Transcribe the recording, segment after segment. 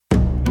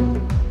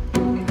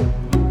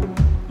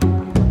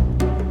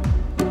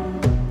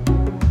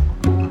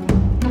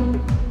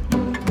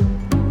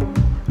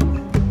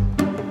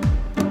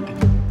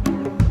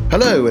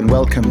Hello and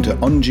welcome to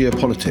On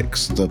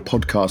Geopolitics, the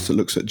podcast that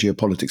looks at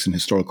geopolitics in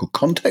historical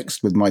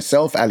context with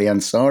myself, Ali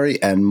Ansari,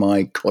 and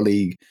my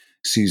colleague,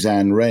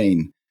 Suzanne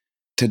Rain.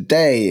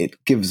 Today,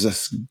 it gives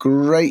us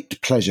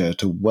great pleasure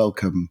to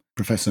welcome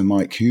Professor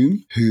Mike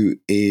Hume, who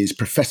is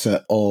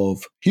Professor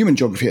of Human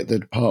Geography at the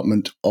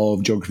Department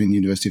of Geography in the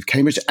University of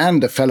Cambridge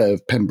and a Fellow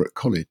of Pembroke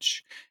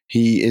College.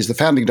 He is the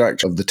founding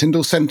director of the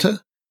Tyndall Centre,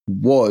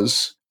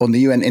 was on the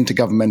UN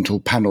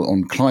Intergovernmental Panel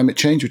on Climate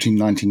Change between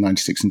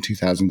 1996 and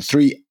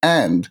 2003,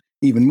 and,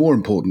 even more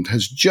important,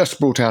 has just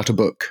brought out a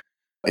book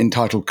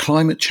entitled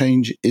Climate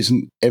Change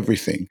Isn't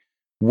Everything.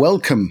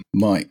 Welcome,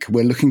 Mike.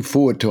 We're looking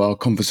forward to our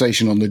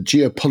conversation on the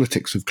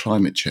geopolitics of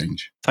climate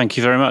change. Thank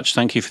you very much.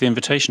 Thank you for the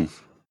invitation.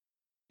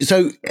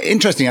 So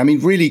interesting. I mean,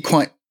 really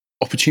quite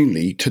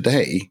opportunely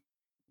today,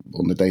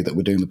 on the day that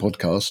we're doing the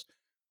podcast,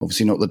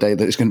 obviously not the day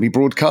that it's going to be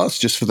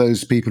broadcast, just for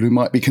those people who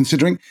might be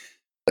considering,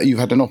 you've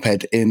had an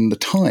op-ed in the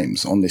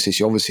Times on this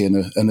issue, obviously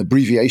an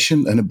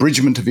abbreviation, an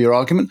abridgment of your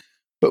argument.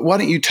 But why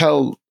don't you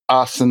tell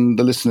us and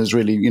the listeners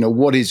really,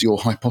 what is your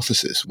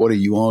hypothesis? What are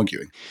you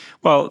arguing?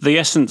 Well, the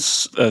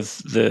essence of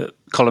the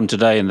column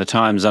today in the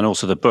Times and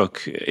also the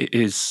book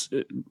is,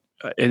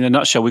 in a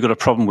nutshell, we've got a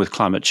problem with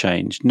climate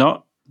change,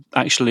 not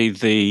actually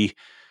the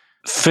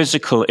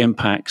physical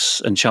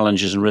impacts and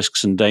challenges and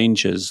risks and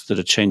dangers that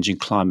a changing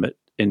climate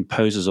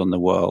imposes on the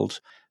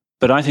world.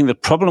 But I think the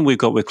problem we've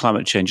got with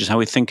climate change is how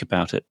we think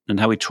about it and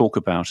how we talk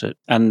about it.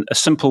 And a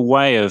simple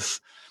way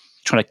of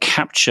trying to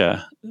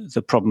capture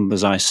the problem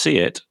as I see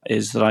it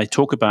is that I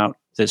talk about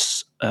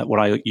this, what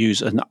I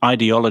use an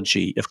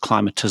ideology of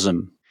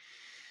climatism,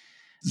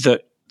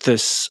 that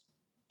this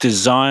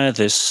desire,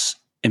 this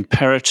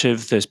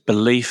imperative, this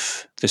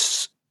belief,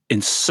 this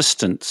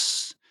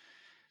insistence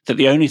that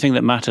the only thing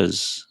that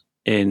matters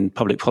in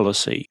public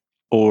policy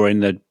or in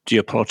the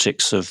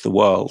geopolitics of the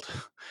world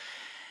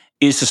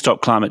is to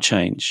stop climate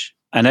change,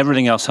 and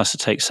everything else has to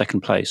take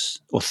second place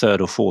or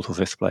third or fourth or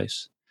fifth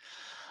place.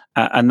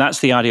 And that's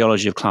the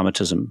ideology of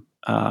climatism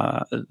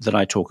that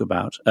I talk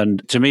about.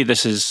 And to me,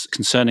 this is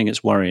concerning,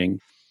 it's worrying,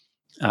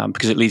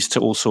 because it leads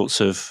to all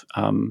sorts of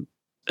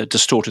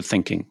distorted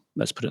thinking,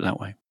 let's put it that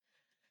way.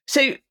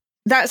 So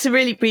that's a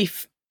really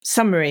brief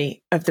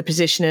summary of the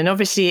position. And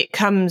obviously it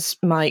comes,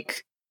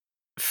 Mike,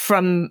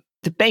 from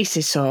the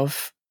basis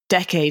of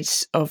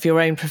decades of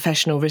your own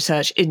professional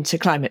research into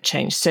climate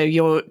change. So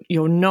you're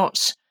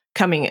not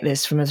coming at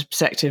this from a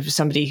perspective of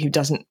somebody who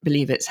doesn't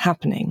believe it's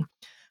happening.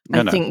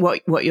 I think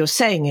what you're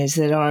saying is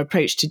that our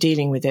approach to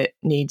dealing with it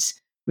needs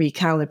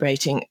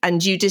recalibrating.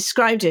 And you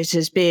described it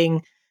as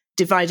being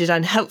divided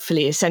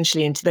unhelpfully,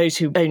 essentially, into those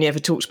who only ever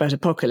talked about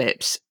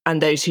apocalypse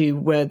and those who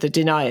were the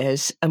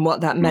deniers, and what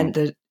that meant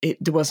that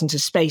there wasn't a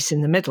space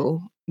in the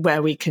middle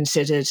where we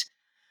considered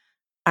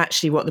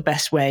actually what the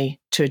best way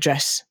to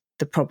address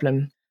the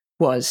problem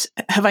was.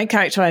 Have I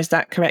characterized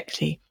that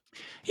correctly?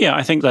 Yeah,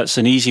 I think that's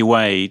an easy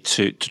way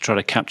to try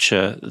to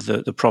capture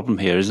the problem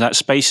here, is that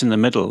space in the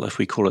middle, if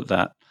we call it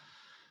that.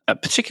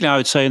 Particularly, I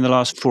would say, in the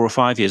last 4 or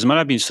 5 years. I mean,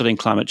 I've been studying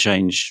climate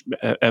change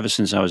ever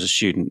since I was a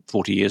student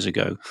 40 years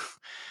ago.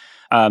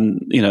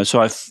 So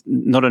I've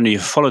not only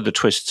followed the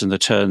twists and the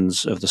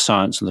turns of the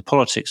science and the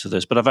politics of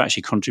this, but I've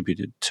actually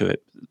contributed to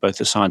it, both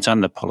the science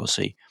and the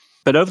policy.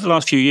 But over the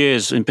last few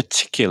years in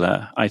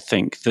particular, I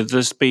think that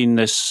there's been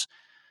this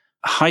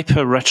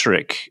hyper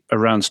rhetoric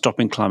around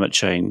stopping climate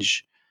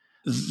change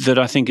that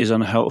I think is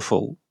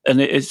unhelpful.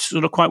 And it's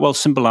sort of quite well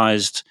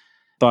symbolized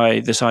by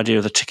this idea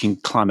of the ticking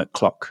climate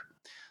clock.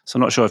 So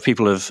I'm not sure if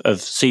people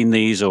have seen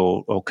these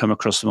or come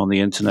across them on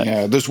the internet.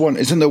 Yeah, there's one.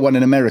 Isn't there one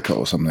in America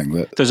or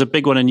something? There's a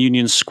big one in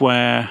Union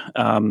Square,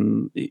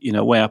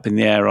 way up in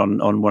the air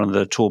on one of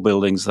the tall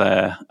buildings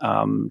there,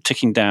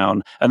 ticking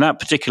down. And that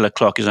particular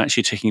clock is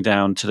actually ticking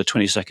down to the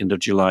 22nd of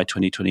July,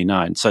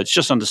 2029. So it's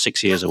just under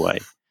 6 years away.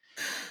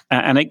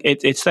 And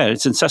it's there.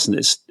 It's incessant.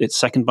 It's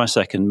second by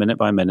second, minute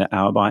by minute,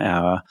 hour by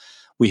hour.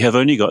 We have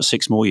only got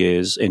 6 more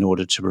years in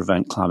order to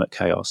prevent climate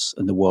chaos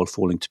and the world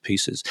falling to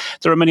pieces.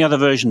 There are many other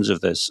versions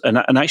of this. And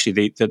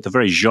actually, the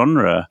very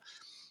genre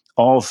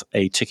of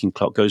a ticking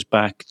clock goes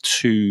back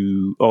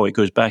into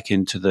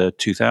the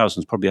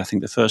 2000s. Probably, I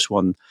think the first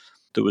one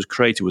that was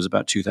created was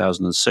about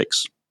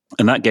 2006.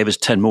 And that gave us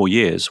 10 more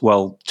years.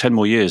 Well, 10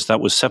 more years,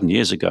 that was 7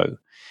 years ago.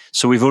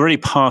 So we've already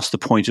passed the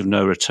point of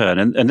no return.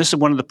 And this is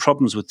one of the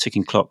problems with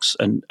ticking clocks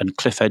and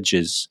cliff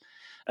edges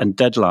and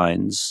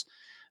deadlines,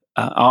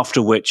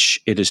 after which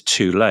it is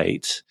too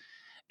late,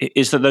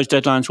 is that those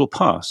deadlines will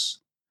pass.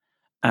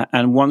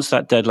 And once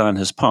that deadline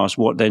has passed,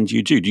 what then do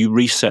you do? Do you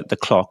reset the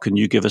clock and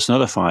you give us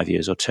another 5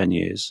 years or 10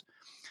 years?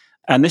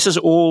 And this has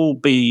all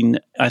been,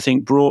 I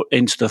think, brought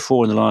into the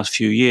fore in the last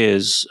few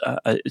years.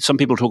 Some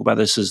people talk about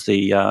this as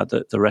the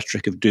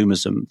rhetoric of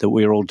doomism, that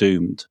we're all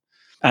doomed.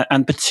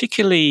 And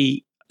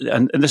particularly,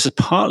 and this is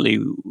partly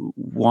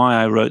why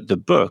I wrote the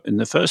book in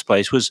the first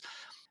place, was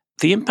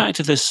the impact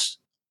of this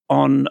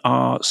on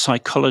our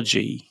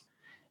psychology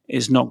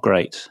is not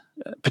great,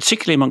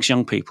 particularly amongst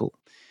young people.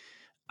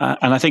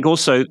 And I think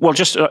also,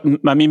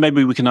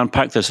 maybe we can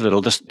unpack this a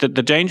little.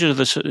 The danger of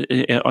this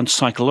on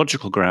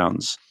psychological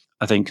grounds,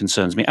 I think,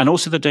 concerns me, and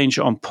also the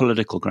danger on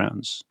political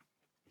grounds.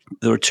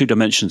 There are two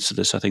dimensions to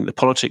this, I think, the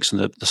politics and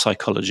the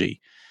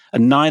psychology,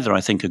 and neither,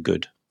 I think, are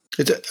good.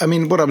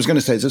 What I was going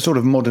to say is a sort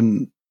of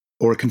modern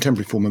or a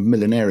contemporary form of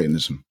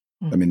millenarianism.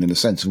 In a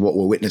sense of what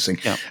we're witnessing.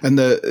 Yeah. And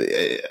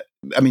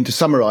to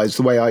summarize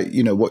the way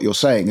what you're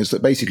saying is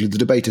that basically the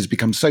debate has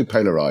become so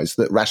polarized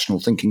that rational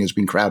thinking has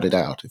been crowded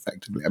out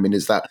effectively.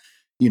 Is that,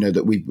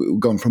 that we've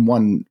gone from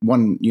one,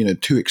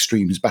 two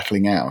extremes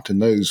battling out,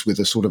 and those with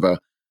a sort of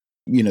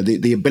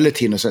the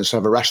ability in a sense to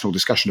have a rational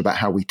discussion about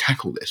how we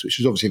tackle this,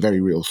 which is obviously a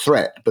very real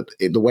threat, but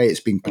the way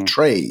it's being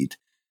portrayed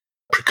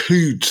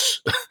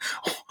precludes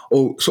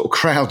or sort of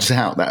crowds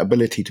out that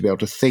ability to be able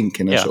to think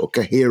in a sort of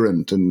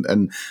coherent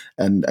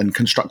and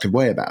constructive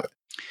way about it.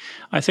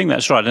 I think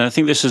that's right. And I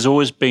think this has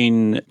always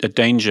been a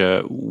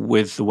danger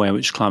with the way in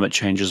which climate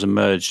change has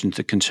emerged into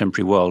the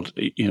contemporary world.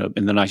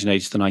 In the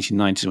 1980s, the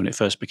 1990s, when it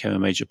first became a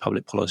major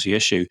public policy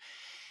issue,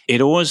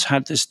 it always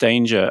had this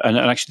danger. And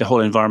actually the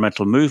whole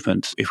environmental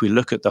movement, if we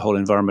look at the whole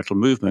environmental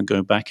movement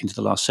going back into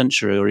the last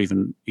century or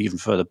even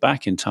further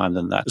back in time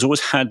than that, has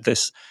always had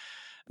this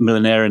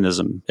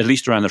millenarianism, at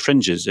least around the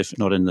fringes, if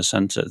not in the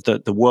center,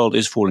 that the world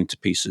is falling to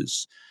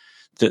pieces,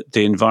 that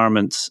the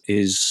environment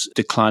is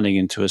declining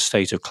into a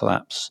state of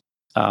collapse,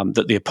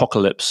 that the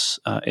apocalypse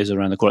is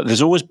around the corner.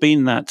 There's always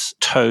been that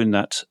tone,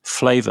 that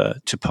flavor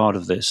to part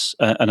of this,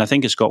 and I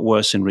think it's got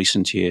worse in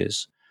recent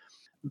years.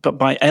 But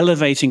by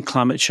elevating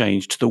climate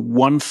change to the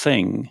one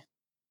thing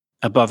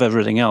above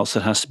everything else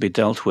that has to be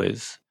dealt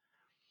with,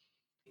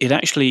 it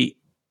actually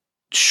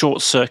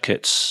short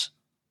circuits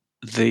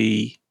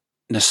the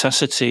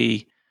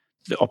necessity,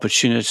 the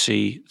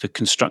opportunity, the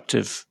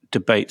constructive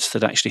debates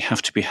that actually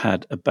have to be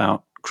had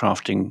about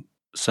crafting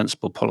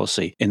sensible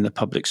policy in the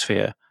public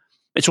sphere.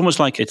 It's almost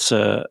like it's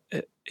a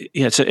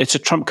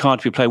trump card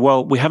to be played.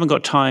 Well, we haven't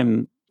got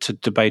time to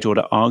debate or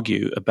to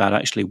argue about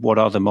actually what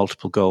are the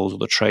multiple goals or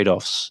the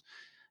trade-offs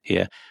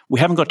here. We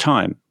haven't got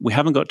time. We've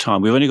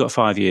only got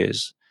 5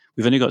 years.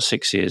 We've only got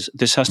 6 years.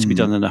 This has to be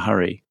done in a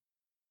hurry.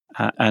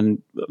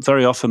 And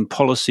very often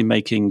policy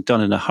making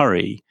done in a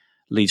hurry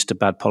leads to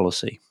bad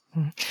policy.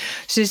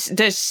 So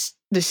this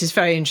is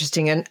very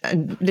interesting.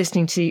 And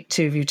listening to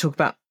two of you talk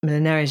about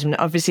millenarianism,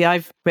 obviously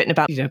I've written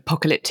about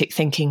apocalyptic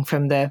thinking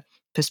from the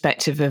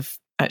perspective of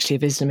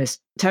Islamist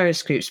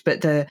terrorist groups,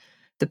 but the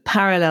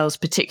parallels,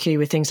 particularly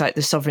with things like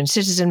the sovereign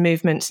citizen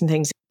movements and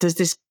things, there's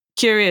this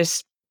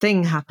curious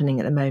thing happening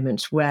at the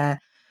moment where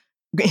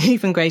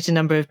even greater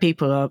number of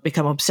people are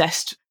become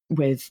obsessed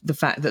with the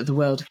fact that the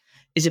world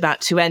is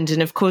about to end.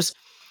 And of course,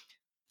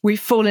 we've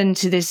fallen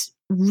into this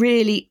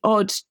really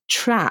odd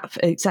trap,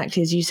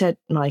 exactly as you said,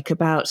 Mike,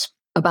 about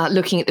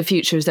looking at the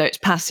future as though it's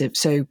passive.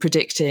 So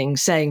predicting,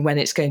 saying when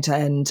it's going to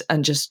end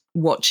and just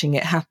watching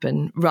it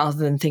happen rather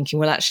than thinking,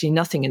 well, actually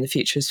nothing in the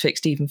future is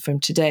fixed even from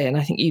today. And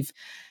I think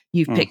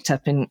you've picked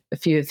up in a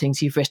few of the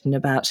things you've written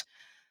about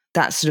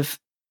that sort of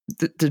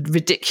the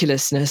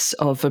ridiculousness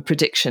of a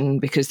prediction,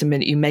 because the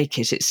minute you make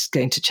it, it's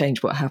going to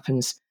change what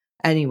happens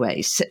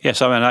anyway. So, yes,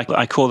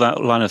 I call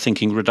that line of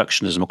thinking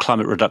reductionism or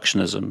climate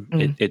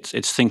reductionism.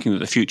 It's thinking that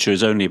the future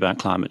is only about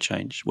climate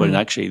change, when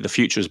actually the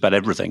future is about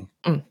everything.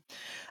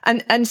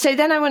 And so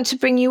then I want to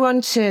bring you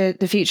on to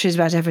the future is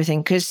about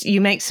everything, because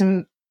you make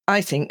some, I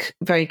think,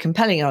 very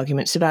compelling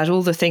arguments about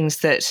all the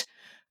things that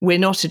we're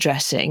not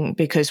addressing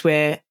because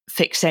we're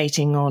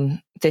fixating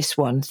on this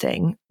one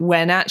thing,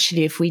 when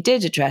actually if we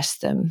did address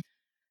them,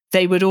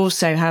 they would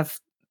also have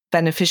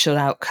beneficial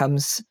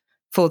outcomes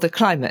for the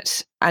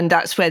climate. And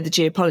that's where the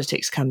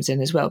geopolitics comes in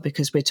as well,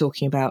 because we're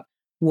talking about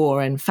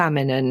war and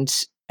famine and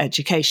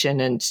education.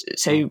 And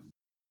so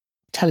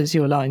tell us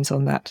your lines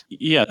on that.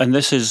 Yeah, and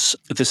this is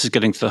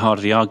getting to the heart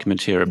of the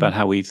argument here about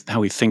how we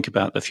think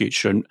about the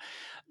future, and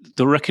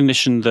the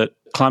recognition that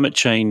climate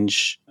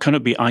change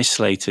cannot be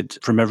isolated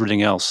from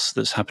everything else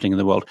that's happening in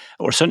the world,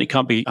 or certainly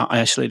can't be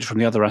isolated from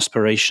the other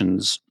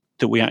aspirations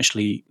that we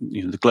actually,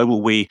 the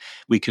global we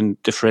can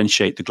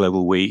differentiate the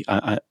global we.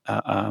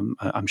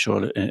 I'm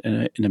sure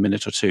in a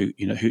minute or two,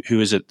 who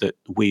is it that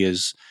we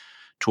is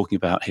talking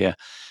about here?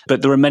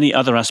 But there are many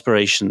other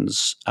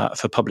aspirations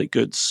for public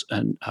goods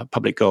and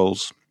public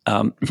goals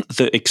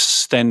that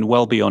extend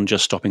well beyond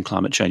just stopping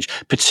climate change,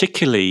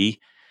 particularly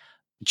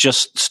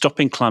just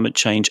stopping climate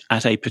change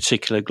at a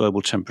particular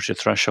global temperature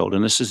threshold.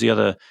 And this is the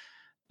other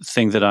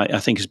thing that I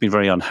think has been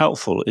very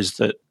unhelpful, is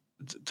that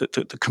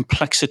the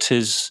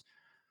complexities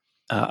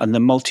and the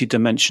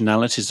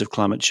multidimensionalities of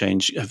climate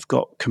change have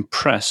got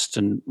compressed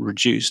and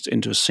reduced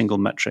into a single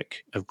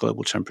metric of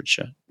global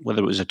temperature,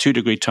 whether it was a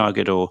 2-degree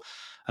target or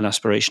an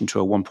aspiration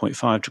to a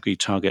 1.5-degree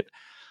target.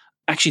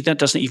 Actually, that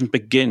doesn't even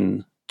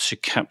begin to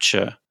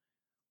capture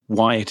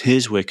why it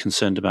is we're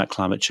concerned about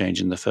climate change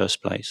in the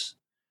first place.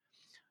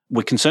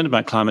 We're concerned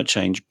about climate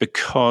change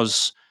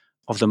because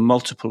of the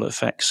multiple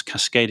effects,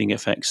 cascading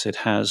effects it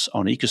has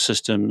on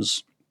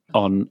ecosystems,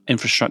 on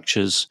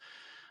infrastructures,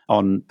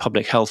 on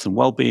public health and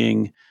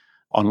well-being,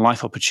 on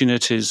life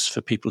opportunities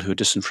for people who are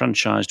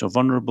disenfranchised or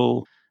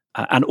vulnerable.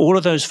 And all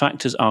of those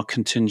factors are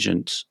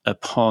contingent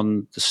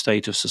upon the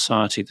state of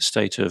society, the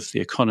state of the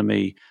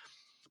economy,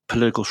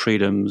 political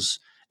freedoms,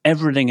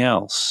 everything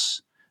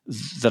else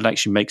that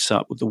actually makes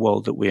up the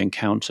world that we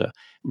encounter.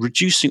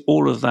 Reducing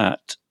all of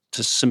that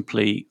to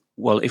simply,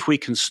 well, if we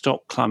can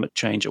stop climate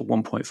change at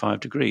 1.5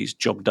 degrees,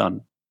 job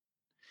done.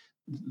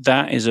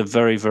 That is a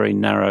very, very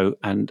narrow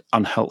and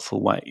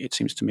unhelpful way, it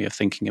seems to me, of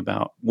thinking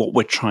about what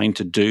we're trying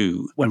to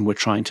do when we're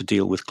trying to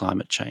deal with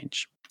climate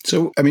change.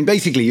 So, I mean,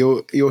 basically,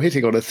 you're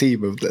hitting on a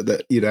theme of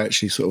that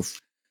actually sort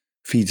of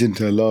feeds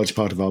into a large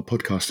part of our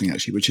podcasting,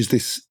 actually, which is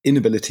this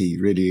inability,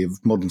 really, of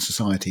modern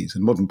societies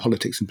and modern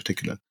politics in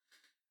particular,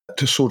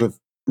 to sort of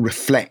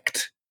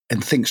reflect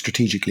and think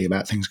strategically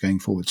about things going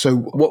forward. So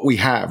what we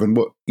have and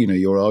what,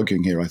 you're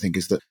arguing here, I think,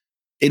 is that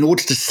in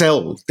order to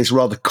sell this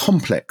rather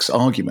complex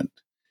argument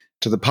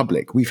to the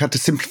public, we've had to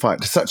simplify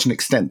it to such an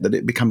extent that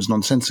it becomes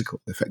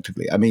nonsensical,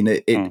 effectively. I mean,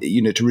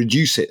 to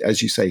reduce it,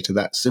 as you say, to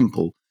that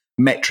simple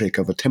metric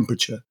of a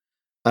temperature,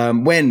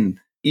 when,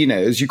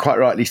 as you quite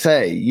rightly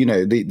say,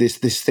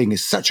 this thing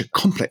is such a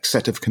complex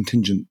set of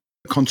contingent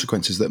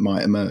consequences that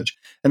might emerge.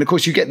 And of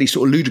course, you get these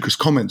sort of ludicrous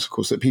comments, of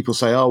course, that people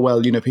say, oh,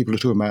 well, people are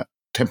talking about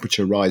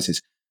temperature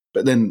rises,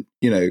 but then,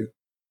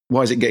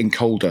 why is it getting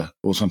colder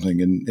or something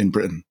in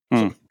Britain?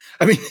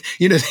 I mean,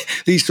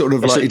 these sort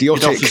of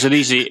idiotic.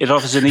 It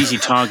offers an easy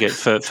target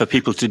for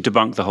people to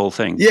debunk the whole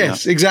thing.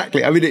 Yes,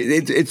 exactly. I mean,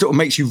 it sort of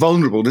makes you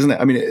vulnerable, doesn't it?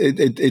 I mean,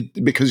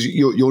 it because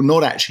you're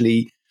not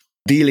actually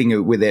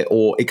dealing with it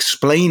or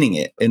explaining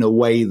it in a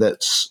way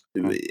that's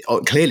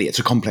clearly it's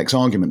a complex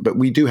argument, but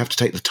we do have to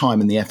take the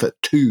time and the effort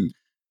to,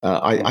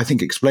 I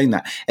think, explain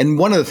that. And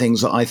one of the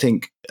things that I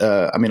think,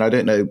 I mean, I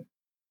don't know,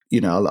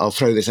 I'll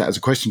throw this out as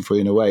a question for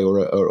you in a way,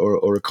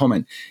 or a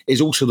comment,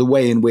 is also the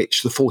way in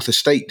which the Fourth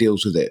Estate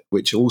deals with it,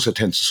 which also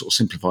tends to sort of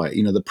simplify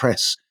it. The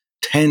press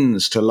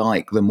tends to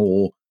like the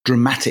more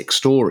dramatic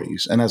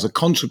stories, and as a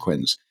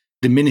consequence,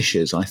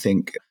 diminishes, I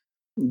think,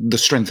 the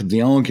strength of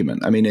the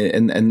argument. I mean,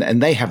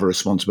 and they have a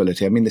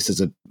responsibility. I mean, this is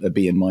a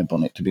bee in my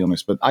bonnet, to be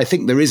honest, but I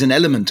think there is an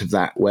element of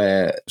that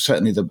where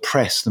certainly the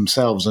press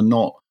themselves are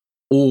not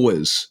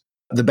always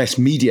the best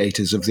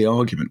mediators of the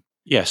argument.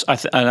 Yes,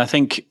 and I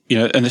think,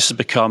 and this has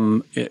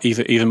become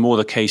even more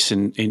the case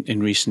in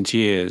recent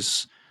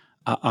years.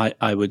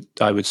 I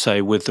would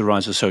say with the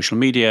rise of social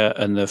media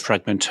and the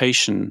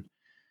fragmentation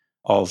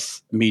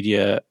of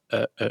media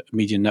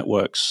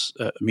networks,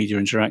 media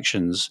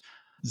interactions,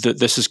 that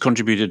this has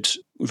contributed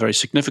very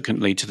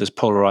significantly to this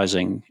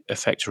polarizing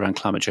effect around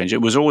climate change.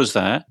 It was always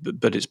there,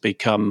 but it's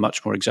become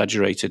much more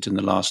exaggerated in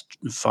the last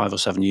 5 or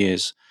 7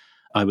 years,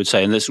 I would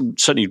say. And this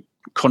certainly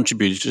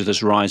contributed to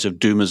this rise of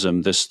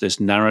doomism, this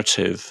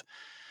narrative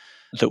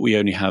that we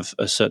only have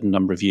a certain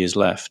number of years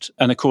left.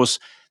 And of course,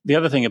 the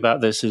other thing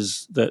about this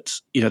is that,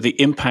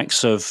 the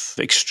impacts of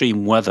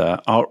extreme weather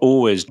are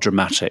always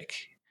dramatic.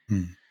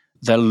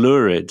 They're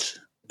lurid.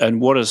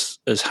 And what has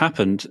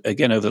happened,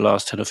 again, over the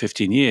last 10 or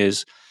 15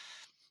 years,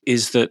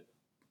 is that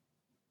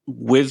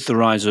with the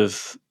rise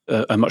of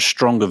a much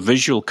stronger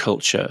visual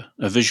culture,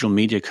 a visual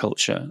media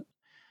culture,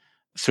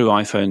 through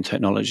iPhone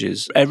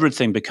technologies,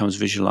 everything becomes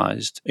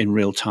visualized in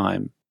real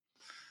time.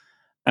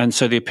 And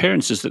so the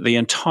appearance is that the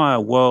entire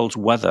world's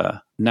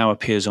weather now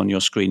appears on your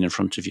screen in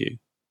front of you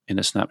in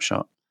a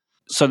snapshot.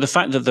 So the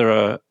fact that there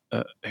are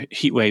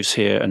heat waves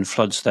here and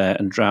floods there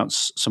and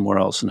droughts somewhere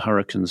else and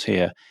hurricanes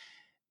here,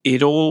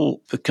 it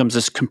all becomes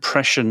this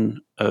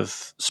compression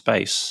of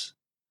space.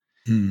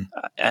 And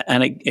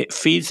it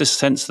feeds the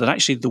sense that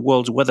actually the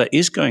world's weather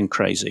is going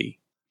crazy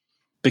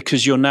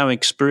because you're now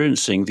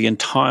experiencing the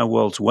entire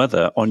world's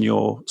weather on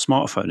your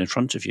smartphone in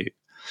front of you.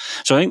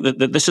 So I think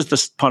that this is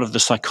the part of the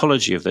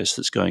psychology of this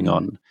that's going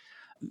on.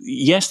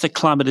 Yes, the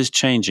climate is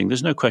changing.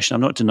 There's no question.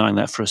 I'm not denying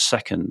that for a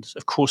second.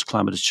 Of course,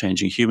 climate is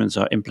changing. Humans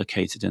are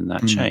implicated in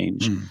that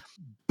change.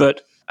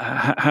 But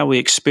how we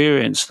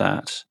experience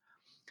that,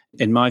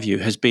 in my view,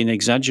 has been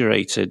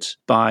exaggerated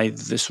by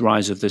this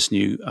rise of this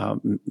new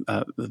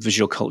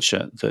visual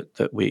culture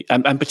that we,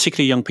 and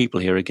particularly young people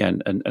here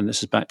again, and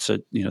this is back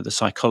to the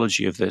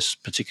psychology of this,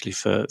 particularly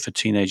for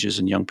teenagers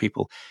and young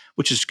people,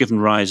 which has given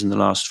rise in the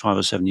last 5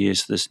 or 7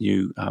 years to this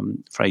new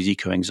phrase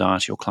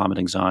eco-anxiety or climate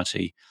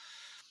anxiety.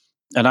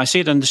 And I see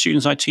it in the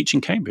students I teach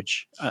in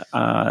Cambridge,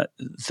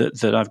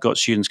 that I've got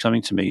students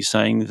coming to me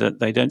saying that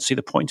they don't see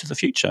the point of the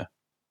future.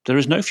 There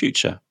is no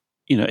future.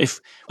 If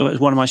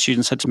one of my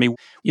students said to me,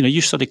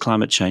 you study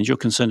climate change, you're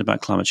concerned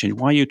about climate change,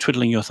 why are you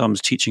twiddling your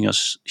thumbs teaching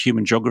us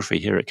human geography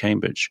here at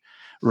Cambridge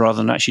rather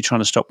than actually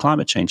trying to stop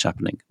climate change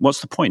happening? What's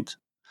the point?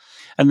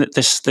 And that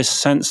this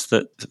sense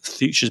that the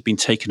future has been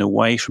taken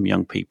away from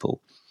young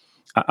people,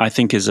 I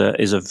think is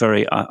a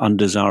very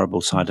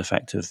undesirable side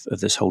effect of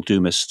this whole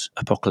doomist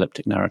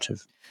apocalyptic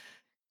narrative.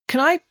 Can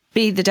I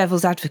be the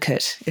devil's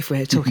advocate if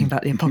we're talking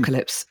about the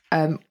apocalypse,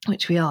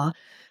 which we are?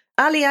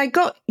 Ali, I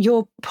got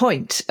your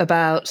point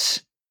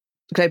about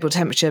global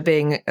temperature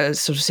being a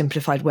sort of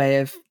simplified way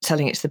of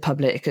telling it to the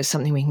public as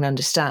something we can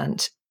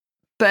understand.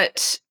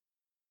 But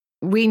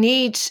we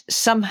need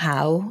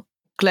somehow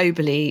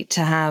globally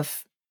to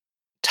have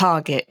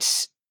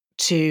targets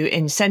to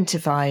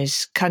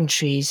incentivize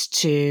countries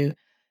to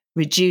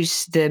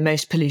reduce the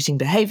most polluting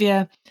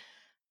behavior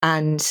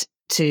and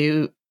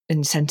to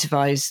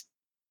incentivize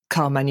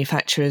car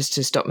manufacturers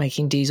to stop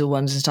making diesel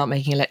ones and start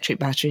making electric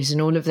batteries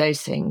and all of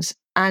those things.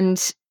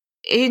 And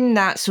in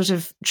that sort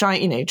of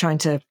trying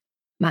to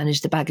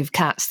manage the bag of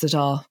cats that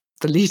are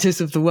the leaders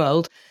of the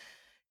world,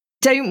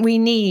 don't we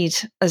need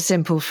a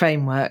simple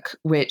framework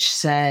which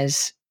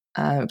says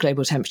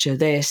global temperature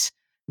this,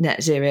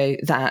 net zero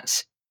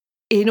that,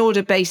 in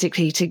order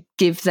basically to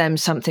give them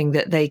something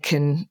that they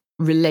can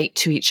relate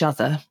to each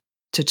other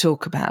to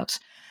talk about?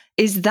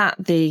 Is that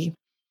the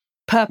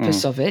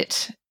purpose of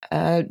it?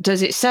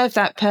 Does it serve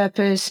that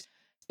purpose?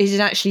 Is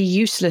it actually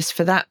useless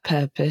for that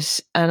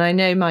purpose? And I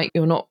know, Mike,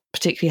 you're not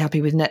particularly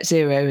happy with net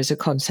zero as a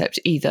concept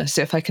either.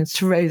 So if I can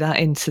throw that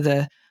into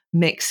the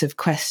mix of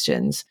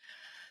questions,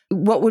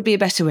 what would be a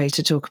better way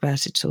to talk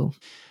about it all?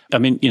 I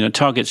mean,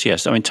 targets,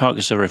 yes. I mean,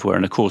 targets are everywhere.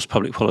 And of course,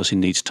 public policy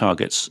needs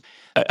targets.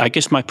 I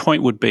guess my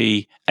point would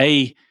be,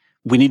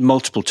 we need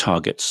multiple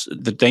targets.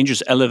 The danger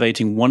is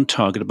elevating one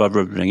target above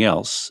everything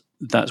else.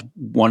 That's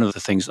one of the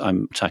things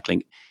I'm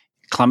tackling.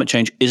 Climate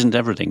change isn't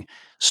everything.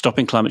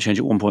 Stopping climate change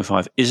at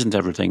 1.5 isn't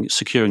everything.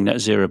 Securing net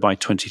zero by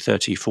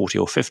 2030, 40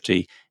 or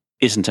 50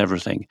 isn't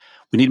everything.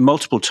 We need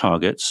multiple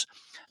targets,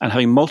 and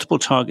having multiple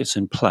targets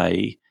in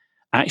play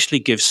actually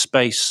gives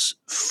space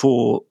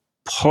for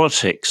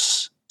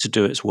politics to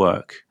do its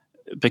work.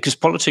 Because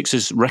politics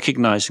is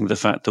recognizing the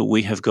fact that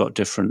we have got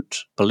different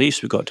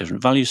beliefs, we've got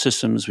different value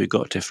systems, we've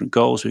got different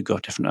goals, we've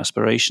got different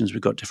aspirations,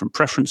 we've got different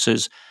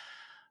preferences.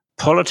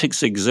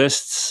 Politics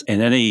exists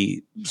in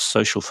any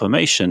social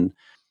formation,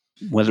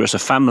 whether it's a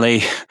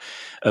family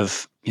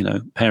of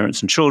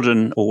parents and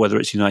children or whether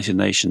it's United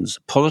Nations.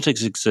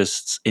 Politics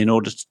exists in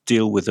order to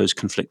deal with those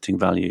conflicting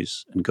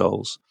values and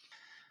goals.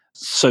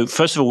 So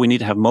first of all, we need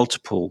to have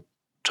multiple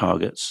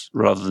targets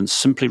rather than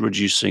simply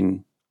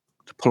reducing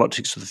the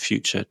politics of the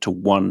future to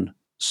one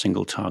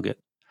single target.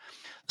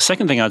 The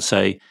second thing I'd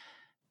say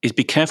is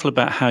be careful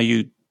about how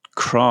you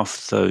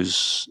craft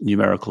those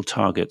numerical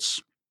targets.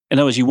 In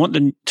other words, you want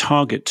the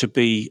target to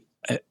be,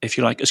 if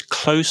you like, as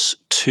close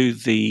to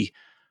the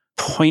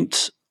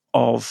point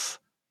of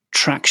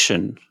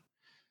traction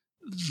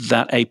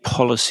that a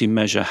policy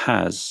measure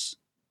has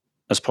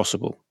as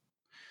possible.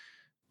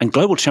 And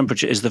global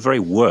temperature is the very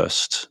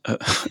worst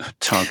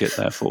target,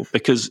 therefore,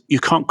 because you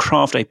can't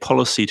craft a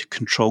policy to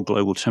control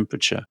global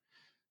temperature.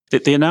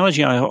 The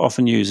analogy I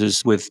often use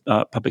is with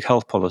public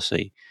health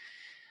policy.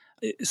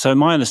 So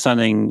my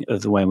understanding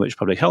of the way in which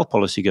public health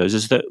policy goes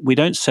is that we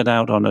don't set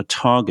out on a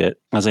target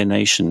as a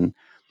nation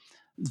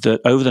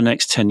that over the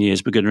next 10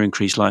 years we're going to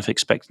increase life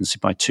expectancy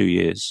by 2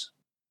 years.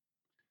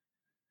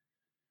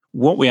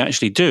 What we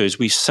actually do is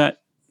we set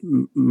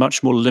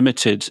much more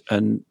limited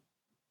and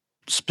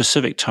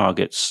specific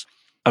targets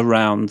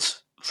around,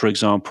 for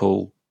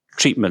example,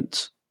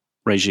 treatment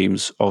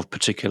regimes of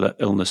particular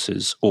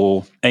illnesses,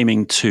 or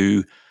aiming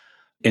to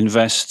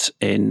invest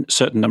in a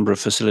certain number of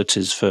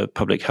facilities for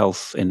public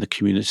health in the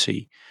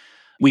community.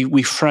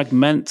 We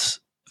fragment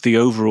the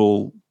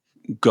overall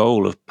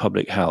goal of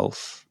public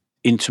health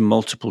into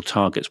multiple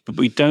targets, but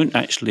we don't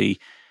actually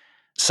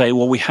say,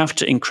 well, we have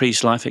to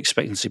increase life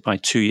expectancy by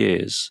 2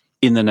 years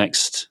in the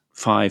next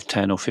 5,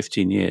 10 or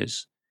 15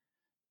 years,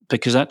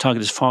 because that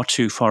target is far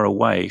too far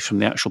away from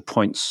the actual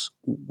points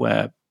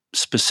where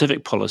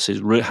specific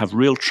policies have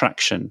real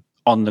traction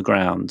on the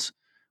ground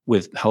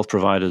with health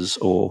providers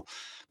or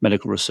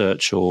medical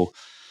research or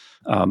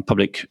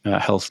public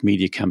health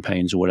media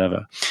campaigns or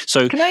whatever.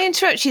 So, can I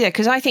interrupt you there?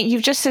 Because I think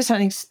you've just said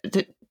something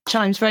that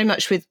chimes very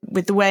much with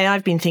the way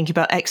I've been thinking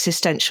about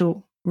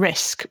existential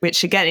risk,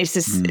 which again is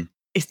this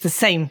is the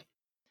same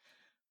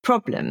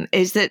problem,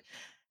 is that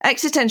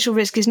existential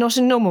risk is not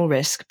a normal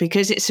risk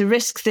because it's a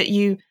risk that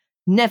you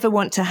never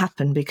want to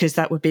happen, because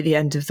that would be the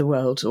end of the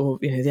world, or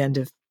the end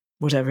of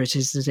whatever it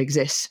is that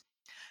exists.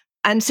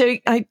 And so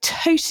I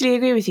totally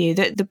agree with you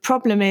that the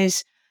problem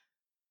is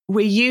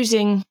we're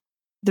using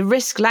the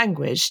risk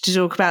language to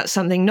talk about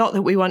something not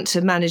that we want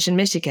to manage and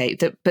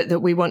mitigate, but that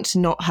we want to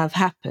not have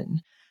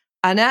happen.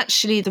 And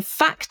actually the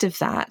fact of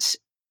that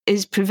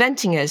is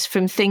preventing us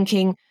from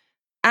thinking,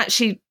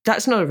 actually,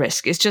 that's not a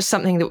risk. It's just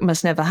something that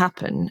must never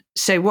happen.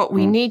 So what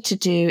we need to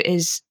do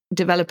is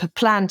develop a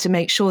plan to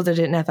make sure that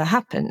it never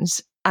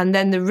happens. And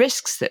then the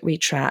risks that we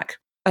track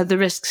are the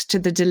risks to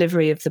the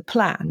delivery of the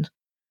plan,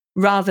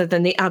 rather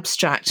than the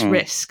abstract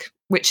risk,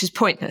 which is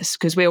pointless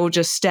because we're all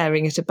just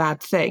staring at a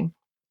bad thing.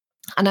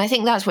 And I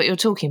think that's what you're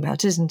talking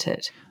about, isn't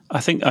it? I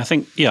think that's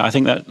right.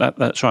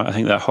 I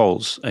think that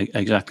holds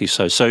exactly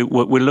so. So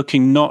we're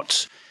looking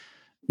not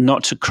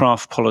to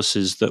craft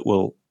policies that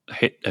will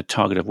hit a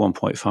target of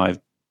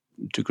 1.5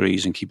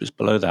 degrees and keep us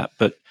below that,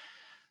 but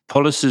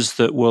policies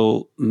that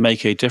will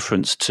make a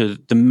difference to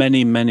the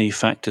many, many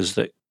factors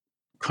that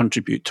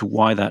contribute to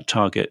why that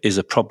target is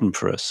a problem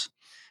for us.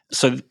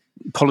 So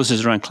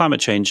policies around climate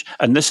change,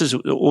 and this is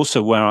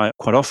also where I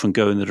quite often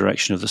go in the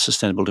direction of the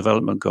Sustainable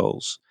Development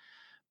Goals,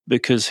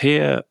 because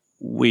here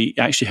we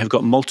actually have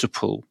got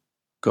multiple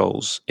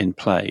goals in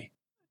play.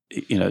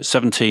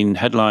 17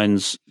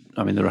 headlines.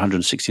 I mean, there are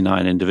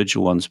 169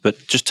 individual ones, but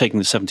just taking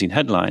the 17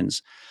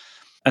 headlines,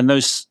 and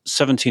those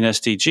 17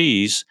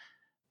 SDGs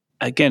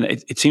again,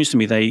 it seems to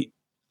me they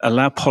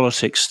allow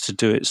politics to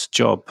do its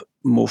job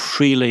more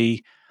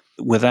freely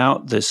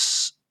without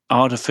this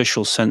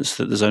artificial sense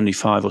that there's only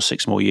 5 or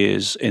 6 more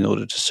years in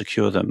order to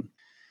secure them.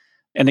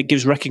 And it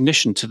gives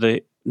recognition to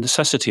the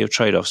necessity of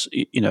trade-offs,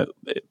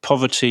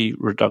 poverty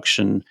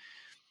reduction,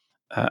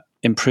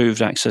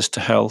 improved access to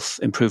health,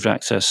 improved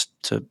access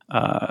to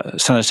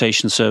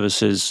sanitation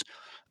services,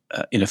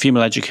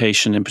 female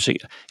education in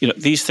particular.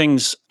 These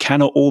things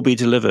cannot all be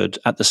delivered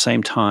at the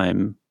same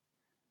time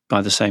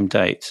by the same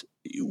date.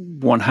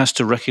 One has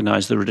to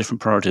recognize there are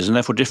different priorities, and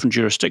therefore different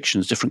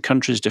jurisdictions, different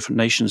countries, different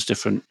nations,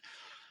 different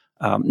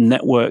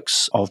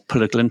networks of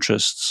political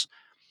interests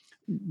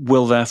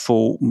will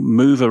therefore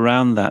move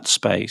around that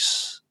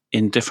space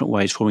in different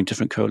ways, forming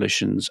different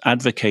coalitions,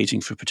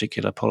 advocating for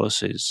particular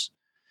policies.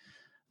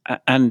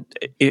 And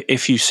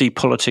if you see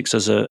politics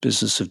as a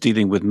business of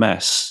dealing with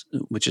mess,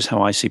 which is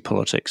how I see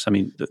politics, I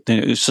mean,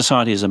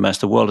 society is a mess,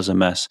 the world is a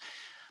mess,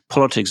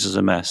 politics is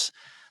a mess.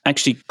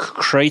 Actually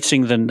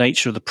creating the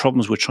nature of the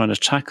problems we're trying to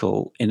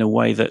tackle in a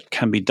way that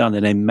can be done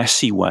in a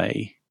messy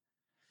way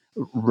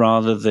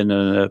rather than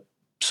in a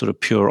sort of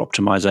pure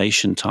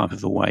optimization type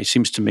of a way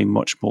seems to me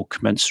much more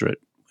commensurate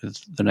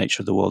with the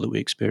nature of the world that we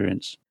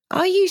experience.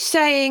 Are you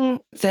saying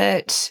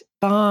that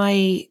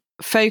by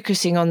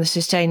focusing on the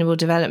Sustainable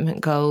Development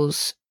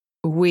Goals,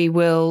 we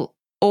will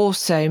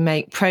also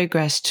make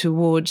progress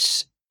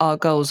towards our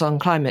goals on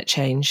climate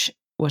change,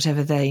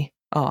 whatever they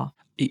are?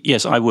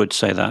 Yes, I would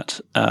say that.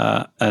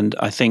 And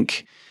I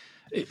think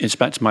it's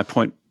back to my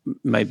point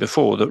made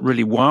before that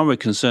really why we're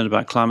concerned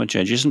about climate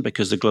change isn't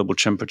because the global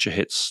temperature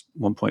hits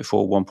 1.4,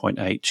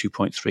 1.8,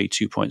 2.3,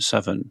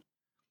 2.7.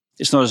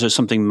 It's not as though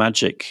something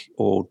magic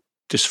or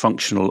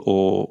dysfunctional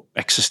or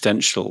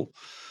existential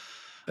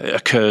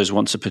occurs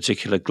once a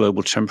particular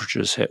global temperature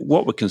is hit.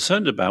 What we're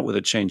concerned about with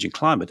a changing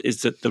climate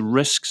is that the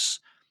risks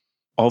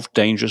of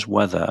dangerous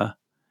weather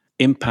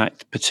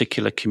impact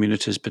particular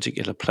communities,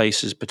 particular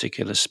places,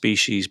 particular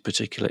species,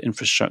 particular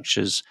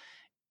infrastructures,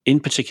 in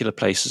particular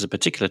places at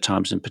particular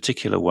times in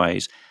particular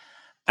ways.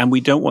 And we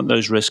don't want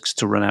those risks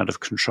to run out of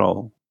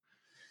control.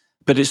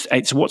 But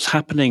it's what's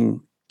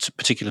happening to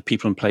particular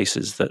people and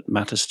places that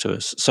matters to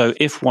us. So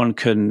if one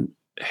can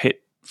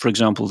hit, for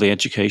example, the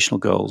educational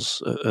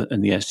goals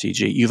in the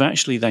SDG, you've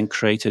actually then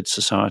created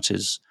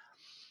societies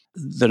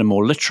that are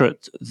more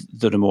literate,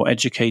 that are more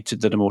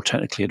educated, that are more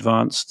technically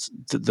advanced,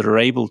 that are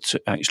able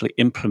to actually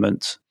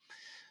implement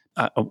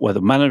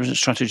whether management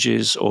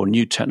strategies or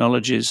new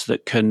technologies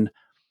that can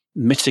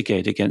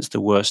mitigate against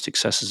the worst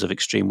excesses of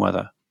extreme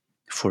weather,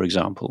 for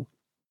example.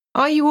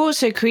 Are you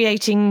also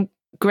creating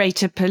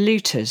greater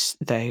polluters,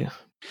 though?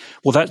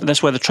 Well,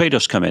 that's where the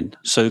trade-offs come in.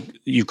 So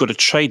you've got to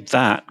trade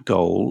that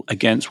goal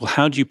against, well,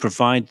 how do you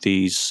provide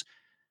these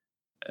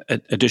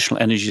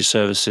additional energy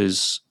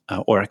services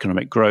or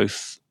economic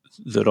growth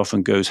that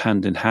often goes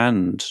hand in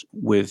hand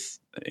with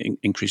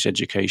increased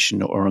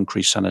education or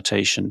increased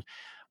sanitation?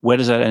 Where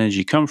does that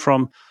energy come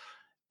from?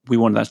 We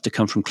want that to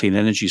come from clean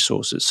energy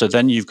sources. So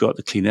then you've got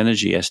the clean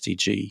energy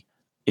SDG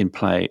in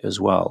play as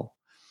well.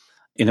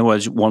 In other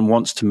words, one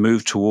wants to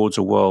move towards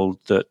a world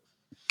that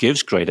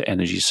gives greater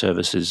energy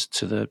services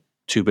to the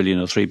 2 billion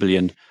or 3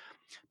 billion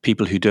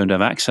people who don't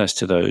have access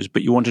to those,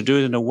 but you want to do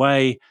it in a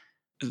way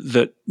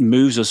that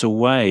moves us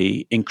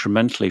away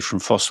incrementally from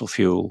fossil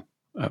fuel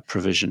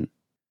provision.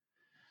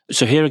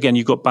 So here again,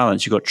 you've got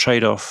balance, you've got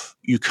trade-off.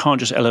 You can't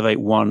just elevate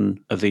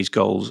one of these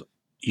goals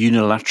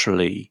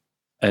unilaterally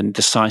and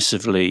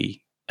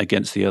decisively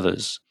against the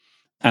others.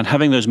 And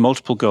having those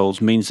multiple goals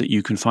means that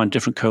you can find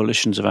different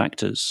coalitions of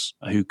actors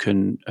who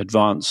can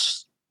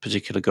advance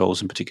particular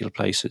goals in particular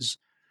places.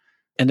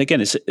 And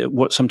again, it's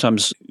what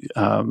sometimes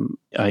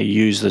I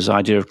use this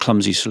idea of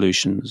clumsy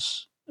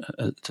solutions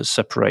to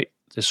separate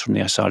this from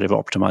the idea of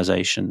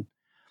optimization.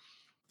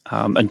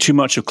 And too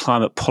much of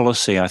climate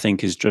policy, I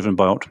think, is driven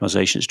by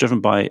optimization. It's driven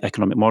by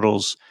economic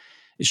models.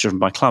 It's driven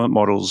by climate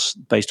models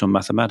based on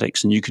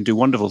mathematics. And you can do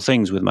wonderful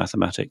things with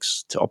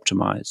mathematics to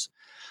optimize.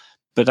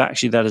 But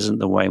actually, that isn't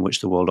the way in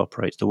which the world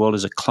operates. The world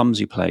is a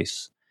clumsy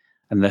place.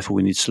 And therefore,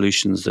 we need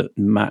solutions that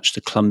match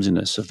the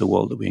clumsiness of the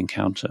world that we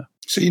encounter.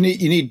 So you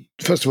need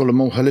first of all a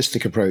more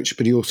holistic approach,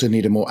 but you also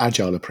need a more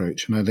agile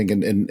approach. And I think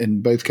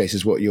in both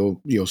cases, what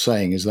you're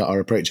saying is that our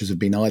approaches have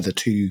been either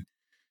too,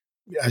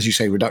 as you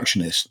say,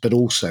 reductionist, but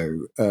also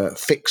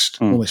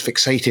fixed, almost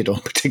fixated on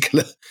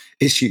particular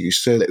issues,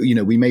 so that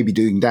we may be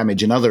doing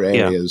damage in other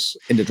areas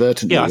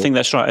inadvertently. Yeah, I think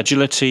that's right.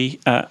 Agility,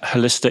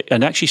 holistic,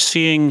 and actually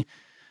seeing.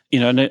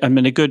 I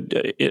mean, a good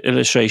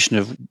illustration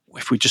of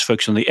if we just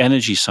focus on the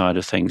energy side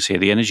of things here,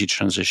 the energy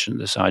transition,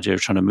 this idea of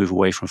trying to move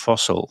away from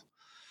fossil.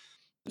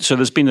 So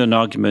there's been an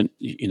argument,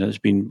 there's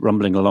been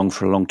rumbling along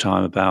for a long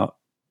time about,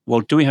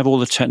 well, do we have all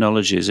the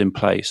technologies in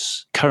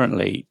place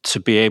currently to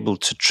be able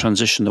to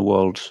transition the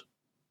world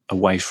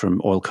away from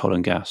oil, coal,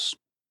 and gas?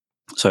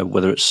 So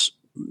whether it's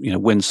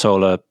wind,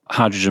 solar,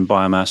 hydrogen,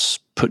 biomass,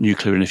 put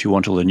nuclear in if you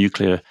want, although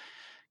nuclear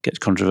gets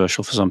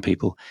controversial for some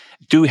people.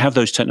 Do we have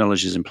those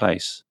technologies in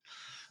place?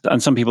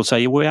 And some people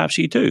say, well, we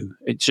absolutely do.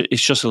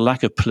 It's just a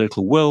lack of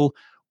political will,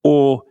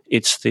 or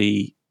it's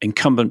the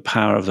incumbent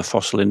power of the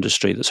fossil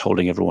industry that's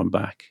holding everyone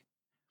back.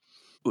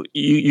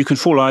 You can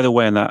fall either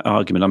way in that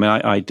argument. I mean,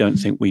 I don't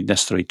think we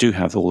necessarily do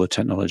have all the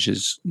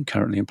technologies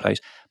currently in place.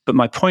 But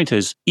my point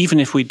is, even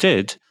if we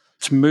did,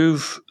 to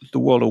move the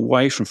world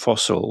away from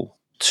fossil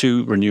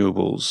to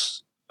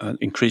renewables,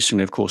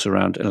 increasingly, of course,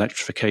 around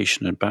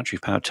electrification and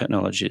battery-powered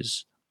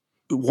technologies,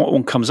 what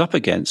one comes up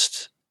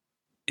against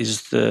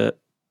is the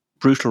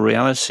brutal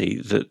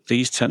reality that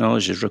these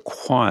technologies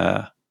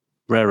require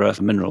rare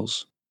earth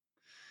minerals.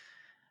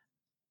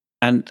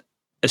 And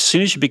as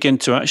soon as you begin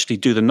to actually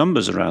do the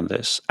numbers around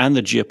this and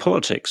the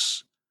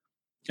geopolitics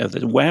of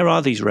where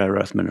are these rare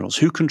earth minerals?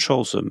 Who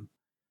controls them?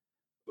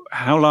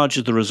 How large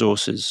are the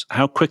resources?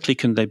 How quickly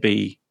can they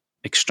be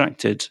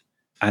extracted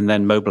and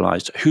then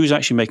mobilized? Who's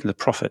actually making the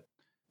profit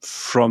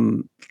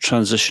from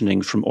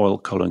transitioning from oil,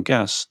 coal, and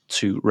gas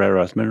to rare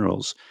earth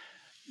minerals?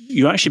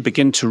 You actually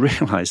begin to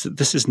realize that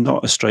this is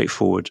not a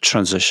straightforward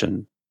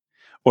transition.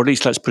 Or at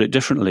least, let's put it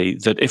differently,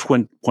 that if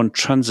when one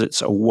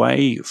transits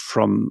away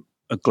from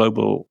a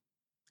global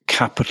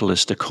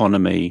capitalist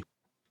economy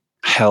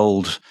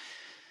held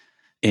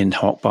in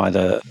hock by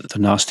the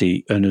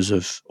nasty owners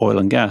of oil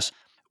and gas,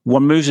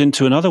 one moves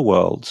into another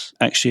world,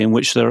 actually, in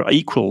which there are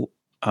equal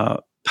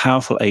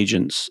powerful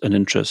agents and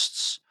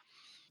interests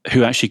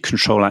who actually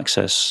control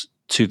access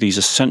to these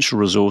essential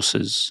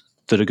resources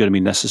that are going to be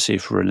necessary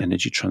for an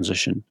energy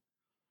transition.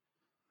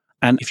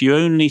 And if you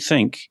only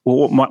think,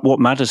 well, what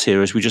matters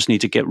here is we just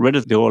need to get rid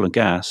of the oil and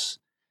gas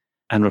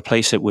and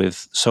replace it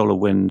with solar,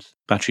 wind,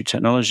 battery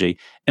technology.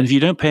 And if you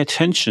don't pay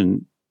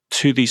attention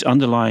to these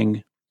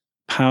underlying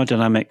power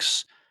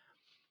dynamics,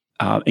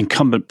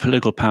 incumbent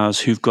political powers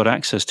who've got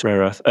access to rare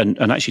earth, and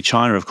actually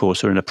China, of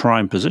course, are in a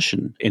prime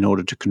position in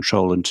order to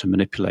control and to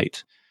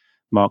manipulate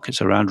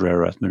markets around rare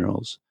earth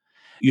minerals,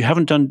 you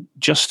haven't done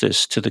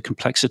justice to the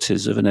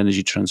complexities of an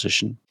energy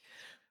transition.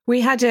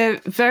 We had a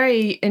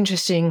very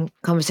interesting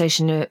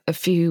conversation a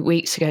few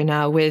weeks ago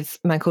now with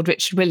a man called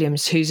Richard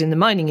Williams, who's in the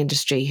mining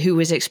industry, who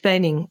was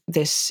explaining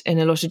this in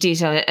a lot of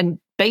detail. And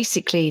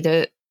basically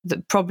the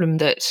problem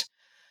that,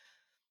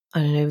 I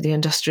don't know, the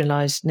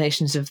industrialized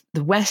nations of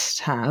the West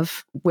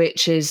have,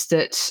 which is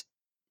that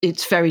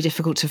it's very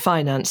difficult to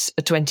finance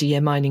a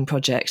 20-year mining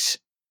project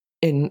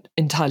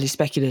entirely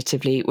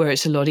speculatively, where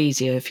it's a lot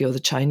easier if you're the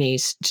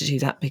Chinese to do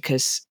that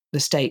because the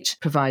state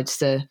provides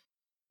the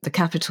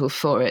capital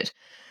for it.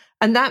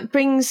 And that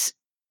brings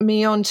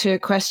me on to a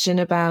question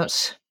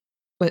about,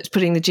 well, it's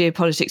putting the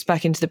geopolitics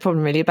back into the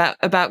problem, really,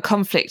 about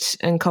conflict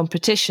and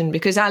competition.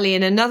 Because, Ali,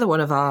 in another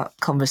one of our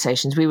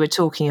conversations, we were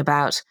talking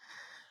about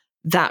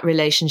that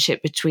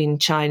relationship between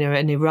China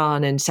and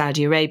Iran and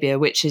Saudi Arabia,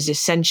 which is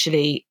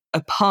essentially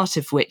a part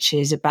of which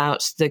is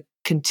about the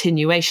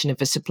continuation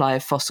of a supply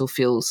of fossil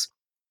fuels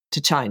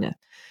to China.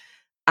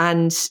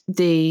 And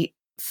the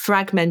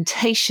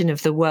fragmentation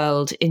of the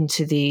world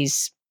into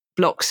these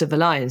blocks of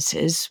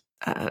alliances,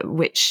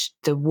 which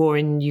the war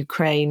in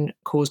Ukraine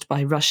caused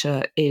by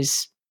Russia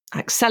is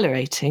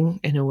accelerating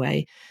in a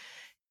way,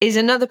 is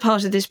another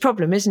part of this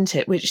problem, isn't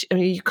it? Which, I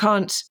mean, you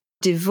can't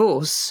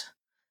divorce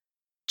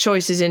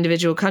choices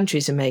individual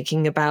countries are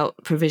making about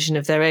provision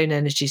of their own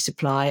energy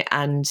supply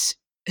and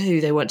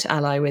who they want to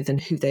ally with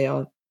and who they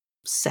are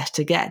set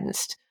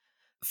against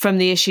from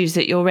the issues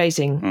that you're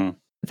raising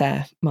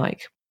there,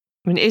 Mike.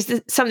 I mean, is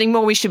there something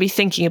more we should be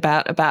thinking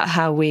about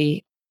how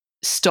we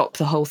stop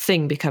the whole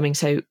thing becoming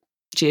so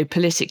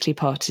geopolitically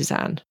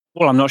partisan?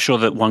 Well, I'm not sure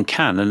that one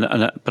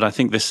can, but I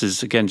think this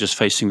is, again, just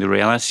facing the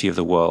reality of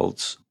the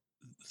world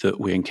that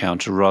we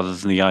encounter rather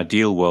than the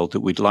ideal world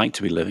that we'd like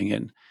to be living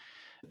in.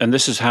 And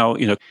this is how,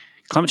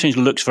 climate change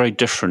looks very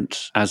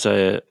different as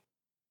a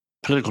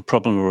political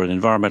problem or an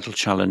environmental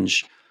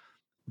challenge,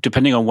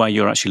 depending on where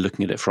you're actually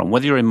looking at it from.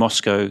 Whether you're in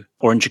Moscow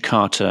or in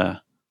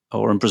Jakarta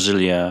or in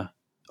Brasilia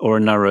or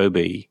in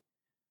Nairobi,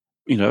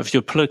 if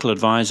you're a political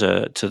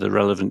advisor to the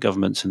relevant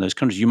governments in those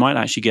countries, you might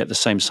actually get the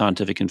same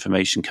scientific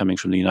information coming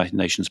from the United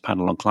Nations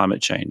Panel on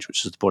Climate Change,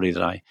 which is the body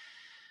that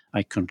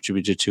I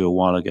contributed to a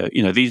while ago.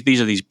 These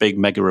are these big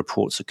mega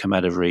reports that come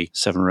out every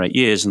 7 or 8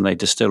 years, and they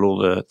distill all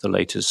the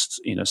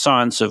latest,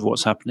 science of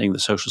what's happening, the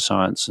social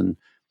science, and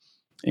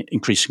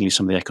increasingly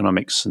some of the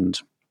economics and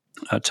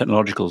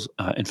technological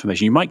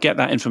information. You might get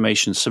that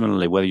information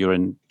similarly, whether you're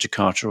in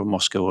Jakarta or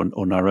Moscow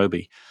or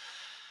Nairobi.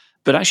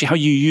 But actually, how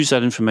you use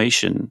that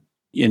information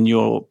in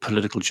your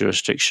political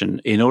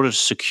jurisdiction in order to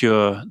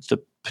secure the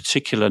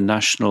particular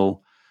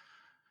national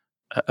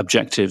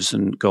objectives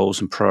and goals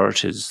and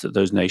priorities that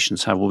those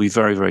nations have will be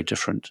very, very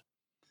different.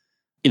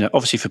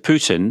 Obviously for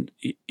Putin,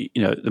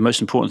 the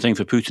most important thing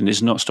for Putin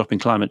is not stopping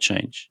climate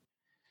change.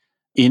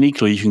 And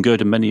equally, you can go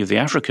to many of the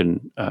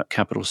African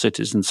capital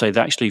cities and say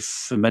that actually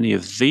for many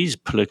of these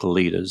political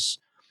leaders,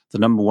 the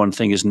number one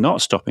thing is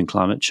not stopping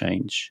climate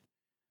change.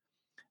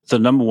 The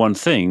number one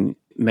thing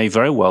may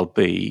very well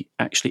be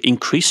actually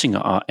increasing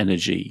our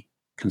energy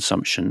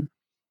consumption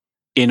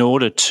in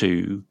order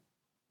to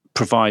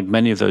provide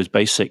many of those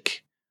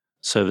basic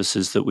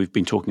services that we've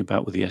been talking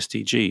about with the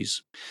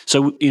SDGs.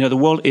 So, the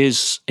world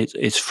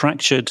it's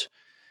fractured,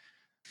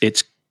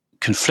 it's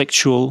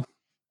conflictual,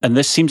 And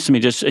this seems to me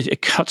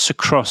it cuts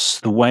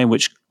across the way in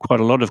which quite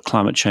a lot of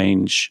climate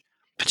change,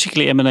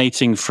 particularly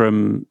emanating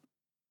from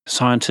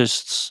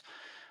scientists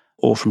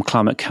or from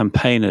climate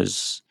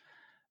campaigners,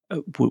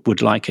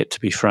 would like it to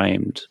be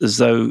framed, as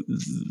though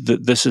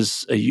this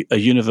is a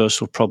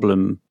universal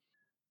problem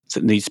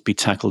that needs to be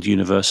tackled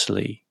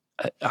universally.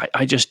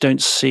 I just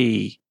don't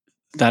see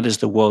that as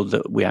the world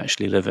that we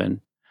actually live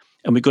in.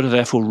 And we've got to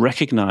therefore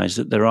recognize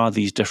that there are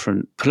these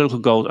different political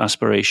goal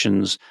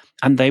aspirations,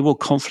 and they will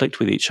conflict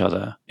with each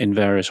other in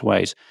various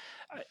ways.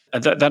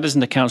 That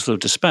isn't a counsel of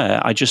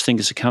despair. I just think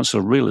it's a counsel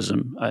of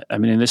realism. I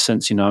mean, in this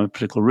sense, I'm a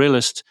political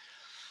realist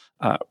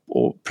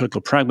or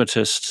political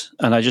pragmatist,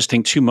 and I just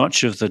think too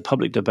much of the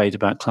public debate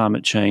about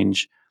climate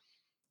change,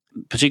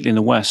 particularly in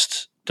the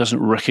West,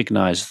 doesn't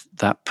recognize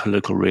that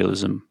political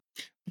realism.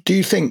 Do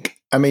you think,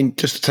 I mean,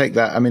 just to take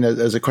that, I mean,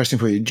 as a question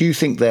for you, do you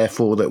think,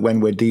 therefore, that when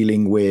we're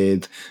dealing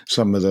with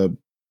some of the,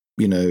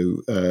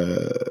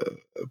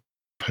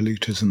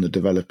 polluters in the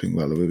developing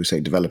world, or we would say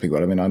developing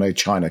world, I mean, I know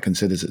China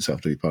considers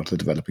itself to be part of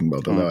the developing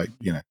world, although I,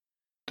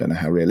 don't know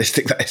how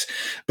realistic that is.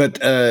 But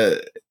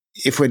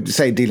if we're,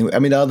 say, dealing with, I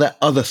mean, are there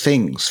other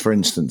things, for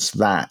instance,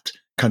 that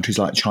countries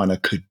like China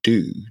could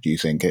do you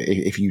think,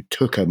 if you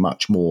took a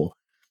much more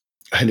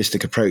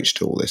holistic approach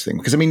to all this thing?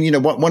 Because, I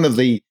mean, one of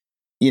the,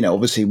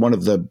 obviously one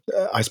of the,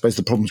 I suppose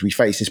the problems we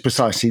face is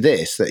precisely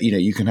this, that,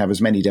 you can have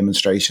as many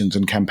demonstrations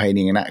and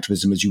campaigning and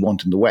activism as you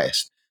want in the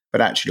West. But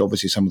actually,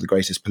 obviously, some of the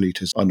greatest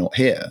polluters are not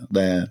here.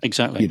 They're,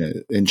 exactly,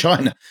 in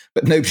China.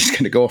 But nobody's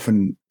going to go off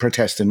and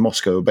protest in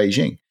Moscow or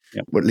Beijing.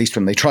 Yep. Or at least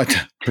when they tried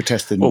to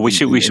protest in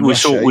Russia.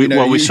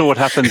 We saw what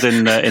happened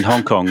in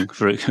Hong Kong,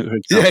 for example.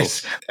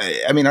 Yes.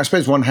 I mean, I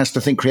suppose one has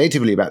to think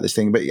creatively about this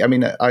thing. But I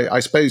mean,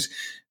 I suppose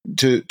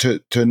to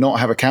not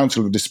have a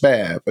counsel of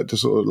despair, but to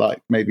sort of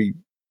like maybe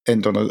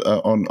end on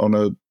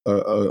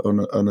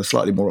a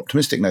slightly more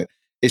optimistic note,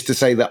 is to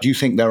say that, do you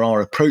think there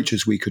are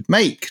approaches we could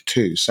make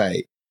to,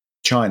 say,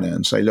 China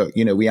and say, look,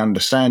 we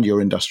understand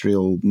your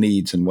industrial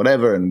needs and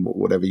whatever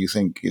you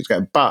think is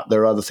going, but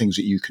there are other things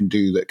that you can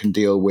do that can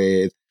deal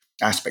with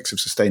aspects of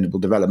sustainable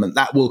development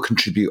that will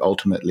contribute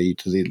ultimately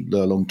to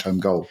the long-term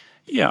goal?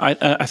 Yeah,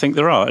 I think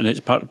there are, and it's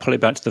probably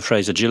back to the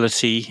phrase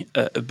agility,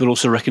 but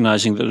also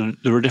recognizing that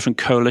there are different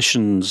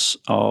coalitions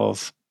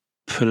of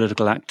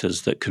political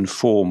actors that can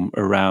form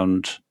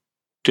around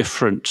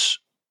different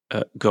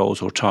goals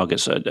or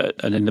targets.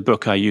 And in the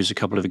book, I use a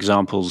couple of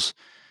examples.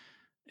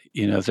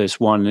 There's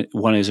one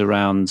is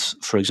around,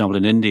 for example,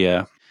 in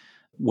India,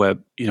 where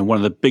one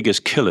of the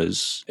biggest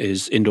killers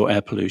is indoor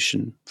air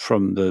pollution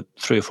from the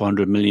 300 or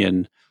 400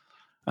 million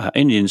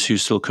Indians who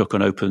still cook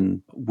on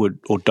open wood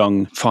or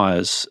dung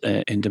fires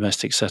in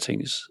domestic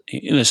settings.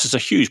 This is a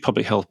huge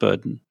public health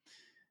burden.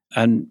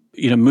 And,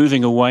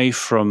 moving away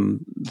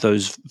from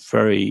those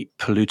very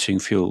polluting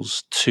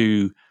fuels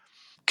to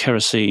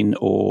kerosene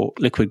or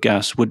liquid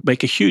gas would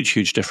make a huge,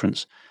 huge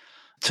difference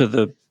to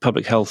the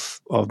public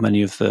health of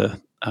many of the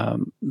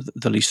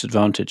least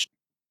advantaged.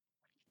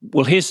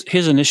 Well,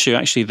 here's an issue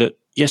actually that,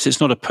 yes, it's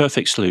not a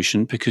perfect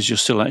solution because you're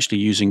still actually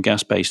using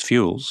gas-based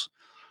fuels,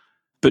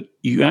 but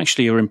you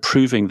actually are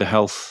improving the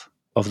health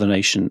of the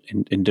nation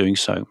in doing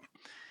so.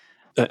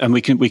 And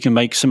we can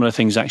make similar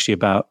things actually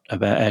about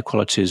air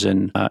qualities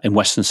in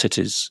Western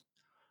cities.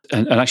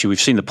 And actually,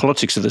 we've seen the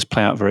politics of this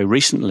play out very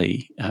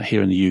recently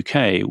here in the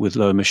UK with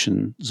low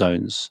emission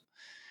zones.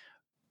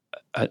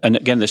 And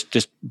again, this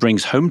just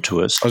brings home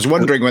to us. I was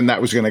wondering when that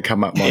was going to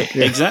come up, Mike.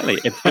 Yeah. Exactly.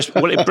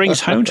 It brings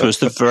home to us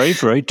the very,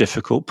 very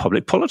difficult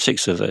public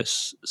politics of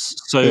this.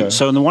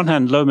 So on the one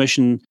hand, low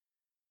emission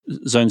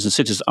zones in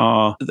cities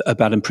are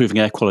about improving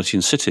air quality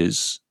in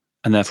cities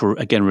and therefore,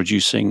 again,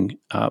 reducing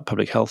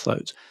public health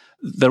loads.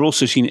 They're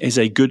also seen as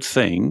a good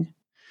thing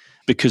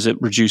because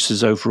it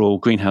reduces overall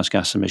greenhouse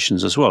gas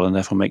emissions as well and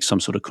therefore makes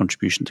some sort of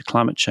contribution to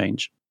climate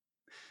change.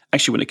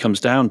 Actually, when it comes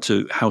down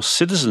to how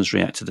citizens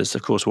react to this,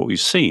 of course, what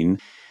we've seen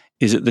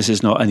is that this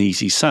is not an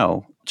easy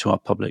sell to our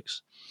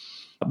publics.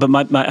 But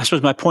I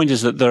suppose my point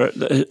is that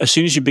as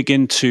soon as you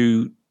begin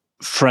to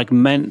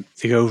fragment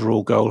the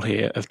overall goal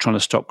here of trying to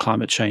stop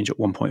climate change at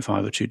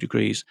 1.5 or 2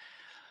 degrees,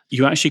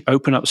 you actually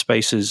open up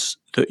spaces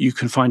that you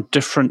can find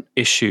different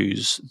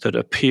issues that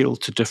appeal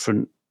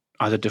to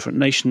either different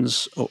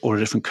nations or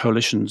different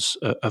coalitions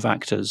of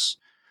actors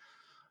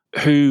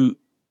who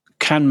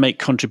can make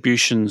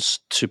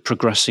contributions to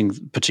progressing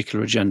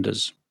particular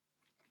agendas.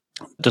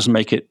 It doesn't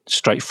make it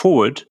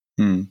straightforward,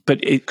 but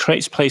it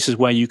creates places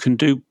where you can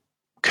do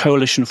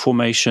coalition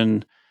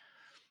formation,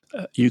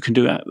 you can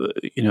do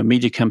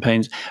media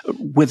campaigns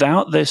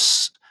without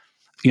this,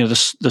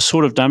 the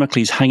sort of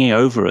Damocles hanging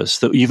over us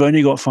that you've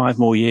only got 5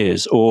 more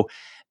years, or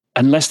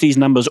unless these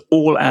numbers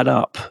all add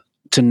up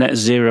to net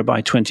zero by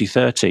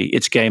 2030,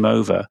 it's game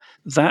over.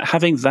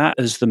 Having that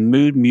as the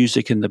mood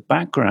music in the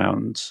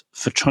background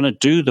for trying to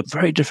do the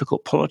very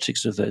difficult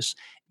politics of this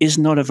is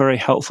not a very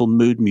helpful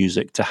mood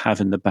music to have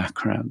in the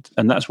background.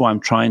 And that's why I'm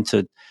trying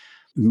to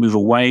move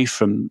away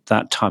from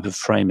that type of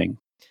framing.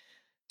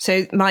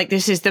 So, Mike,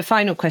 this is the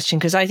final question,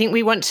 because I think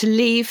we want to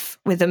leave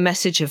with a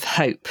message of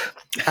hope.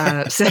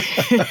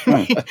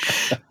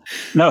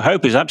 No,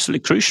 hope is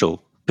absolutely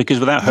crucial, because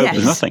without hope,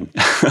 there's nothing.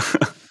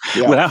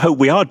 Yeah. Without hope,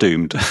 we are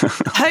doomed.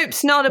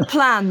 Hope's not a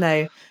plan,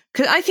 though.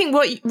 Because I think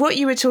what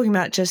you were talking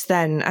about just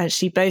then,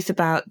 actually, both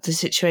about the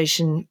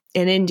situation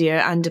in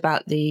India and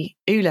about the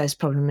ULEZ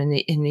problem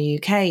in the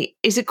UK,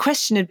 is a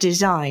question of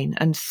design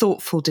and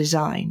thoughtful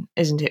design,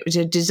 isn't it? It's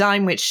a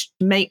design which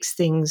makes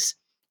things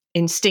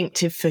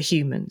instinctive for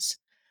humans.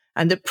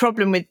 And the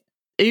problem with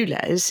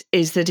ULEZ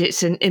is that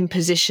it's an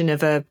imposition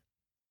of a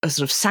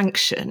sort of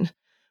sanction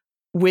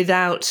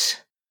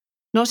without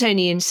not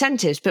only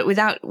incentives, but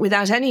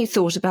without any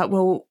thought about,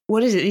 well,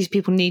 what is it these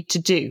people need to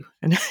do?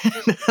 And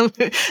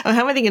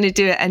how are they going to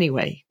do it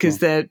anyway? Because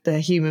they're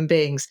human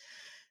beings.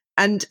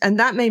 And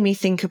that made me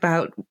think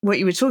about what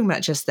you were talking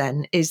about just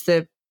then, is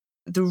the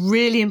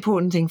really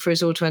important thing for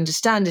us all to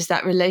understand is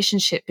that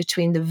relationship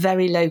between the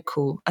very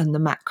local and the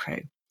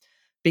macro.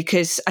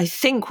 Because I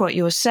think what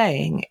you're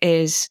saying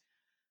is,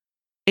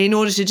 in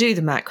order to do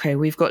the macro,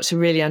 we've got to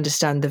really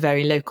understand the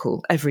very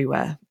local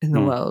everywhere in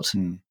the world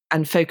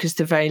and focus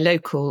the very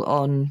local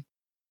on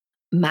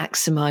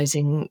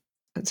maximizing,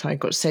 I've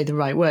got to say the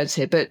right words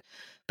here,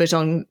 but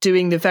on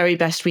doing the very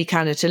best we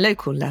can at a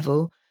local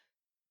level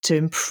to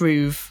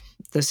improve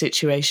the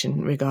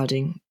situation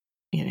regarding,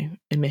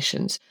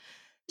 emissions.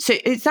 So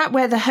is that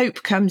where the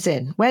hope comes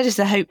in? Where does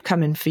the hope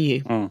come in for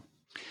you?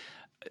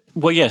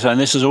 Well, yes, and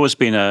this has always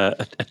been a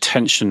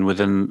tension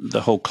within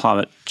the whole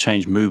climate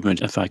change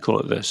movement, if I call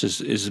it this,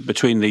 is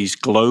between these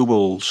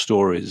global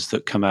stories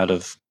that come out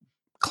of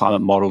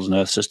climate models and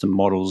Earth system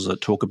models that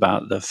talk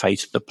about the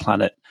fate of the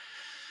planet,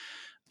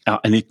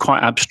 and in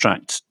quite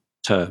abstract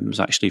terms,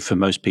 actually, for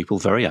most people,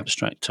 very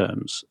abstract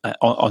terms.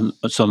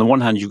 So on the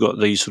one hand, you've got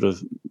these sort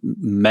of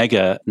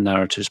mega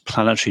narratives,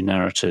 planetary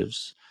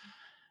narratives,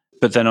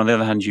 but then on the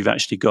other hand, you've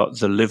actually got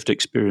the lived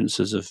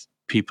experiences of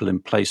people in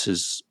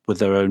places with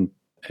their own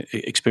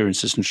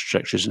experiences and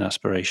trajectories and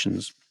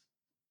aspirations,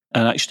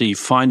 and actually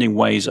finding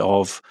ways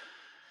of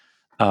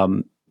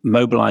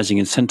mobilizing,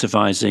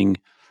 incentivizing,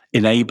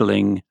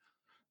 enabling,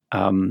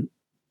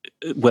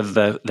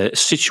 whether they're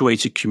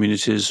situated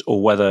communities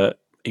or whether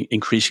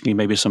increasingly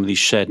maybe some of these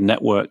shared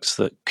networks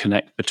that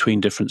connect between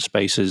different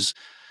spaces,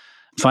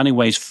 finding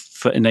ways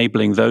for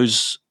enabling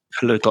those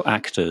political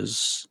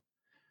actors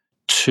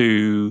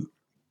to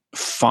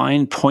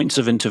find points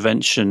of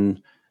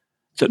intervention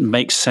that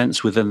make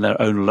sense within their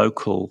own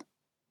local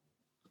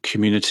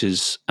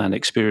communities and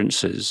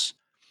experiences,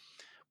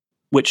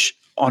 which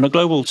on a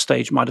global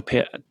stage might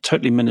appear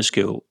totally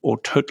minuscule or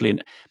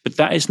but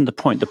that isn't the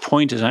point. The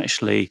point is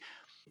actually,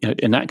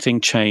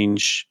 enacting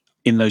change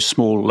in those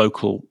small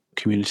local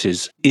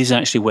communities is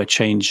actually where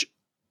change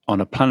on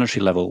a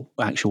planetary level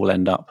actually will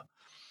end up.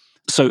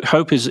 So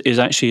hope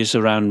is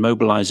around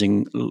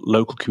mobilizing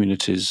local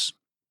communities.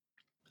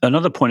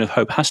 Another point of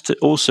hope has to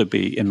also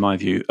be, in my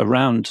view,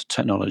 around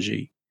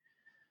technology.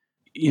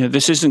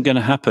 This isn't going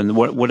to happen.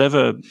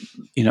 Whatever,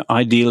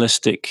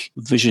 idealistic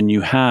vision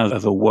you have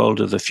of a world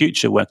of the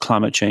future where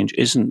climate change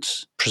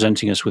isn't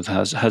presenting us with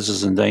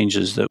hazards and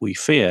dangers that we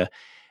fear,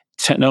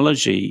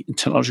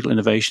 technological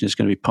innovation is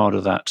going to be part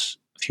of that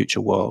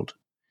future world.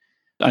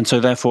 And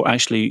so therefore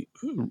actually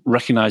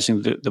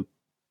recognizing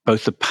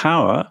both the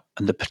power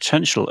and the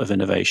potential of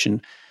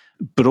innovation,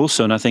 but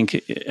also, and I think,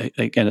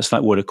 again, a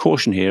slight word of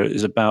caution here,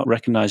 is about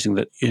recognizing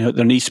that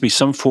there needs to be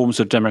some forms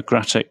of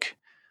democratic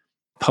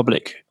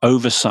public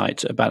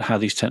oversight about how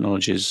these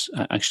technologies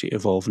actually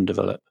evolve and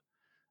develop.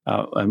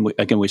 And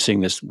we're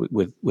seeing this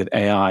with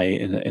AI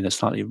in a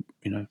slightly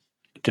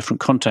different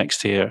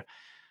context here.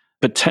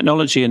 But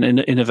technology and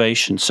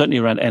innovation, certainly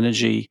around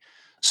energy,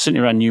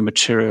 certainly around new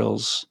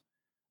materials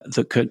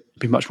that could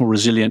be much more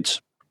resilient,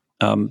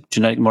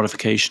 genetic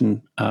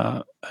modification,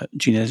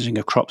 gene editing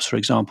of crops, for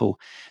example.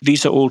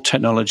 These are all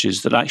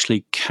technologies that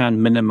actually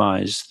can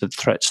minimize the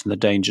threats and the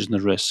dangers and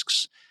the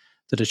risks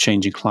that a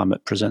changing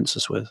climate presents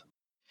us with.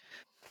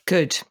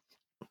 Good.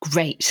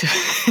 Great.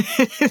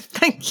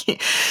 Thank you.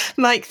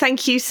 Mike,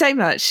 thank you so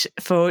much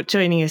for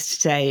joining us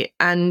today.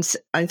 And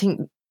I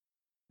think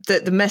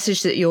that the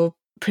message that you're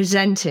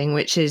presenting,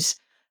 which is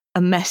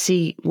a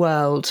messy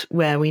world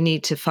where we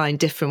need to find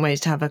different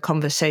ways to have a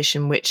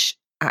conversation which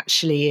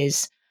actually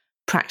is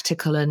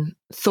practical and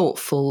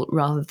thoughtful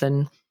rather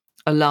than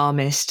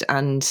alarmist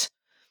and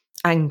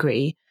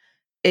angry,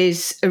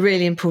 is a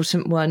really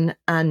important one.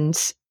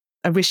 And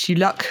I wish you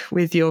luck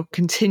with your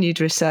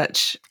continued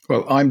research.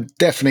 Well, I'm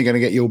definitely going to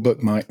get your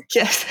book, Mike.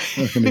 Yes.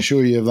 I can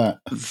assure you of that.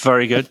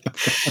 Very good.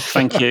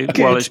 Thank you. Good.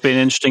 Well, it's been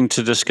interesting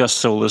to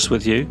discuss all this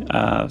with you.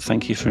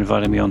 Thank you for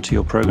inviting me onto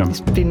your program.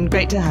 It's been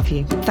great to have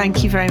you.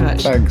 Thank you very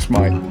much. Thanks,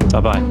 Mike.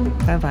 Bye-bye.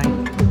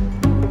 Bye-bye.